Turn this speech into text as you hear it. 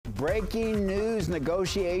Breaking news: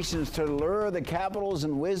 negotiations to lure the Capitals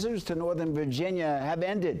and Wizards to Northern Virginia have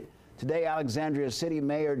ended. Today, Alexandria City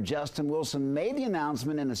Mayor Justin Wilson made the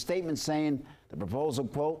announcement in a statement saying the proposal,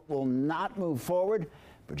 quote, will not move forward.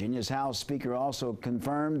 Virginia's House Speaker also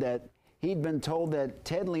confirmed that he'd been told that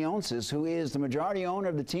Ted Leonsis, who is the majority owner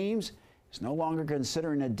of the teams, is no longer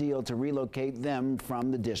considering a deal to relocate them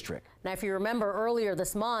from the district. Now, if you remember earlier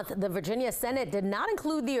this month, the Virginia Senate did not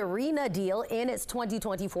include the arena deal in its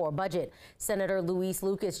 2024 budget. Senator Luis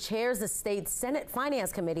Lucas chairs the state's Senate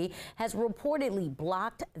Finance Committee, has reportedly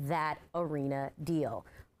blocked that arena deal.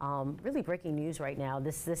 Really breaking news right now,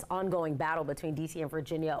 this ongoing battle between D.C. and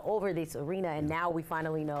Virginia over this arena, and now we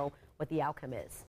finally know what the outcome is.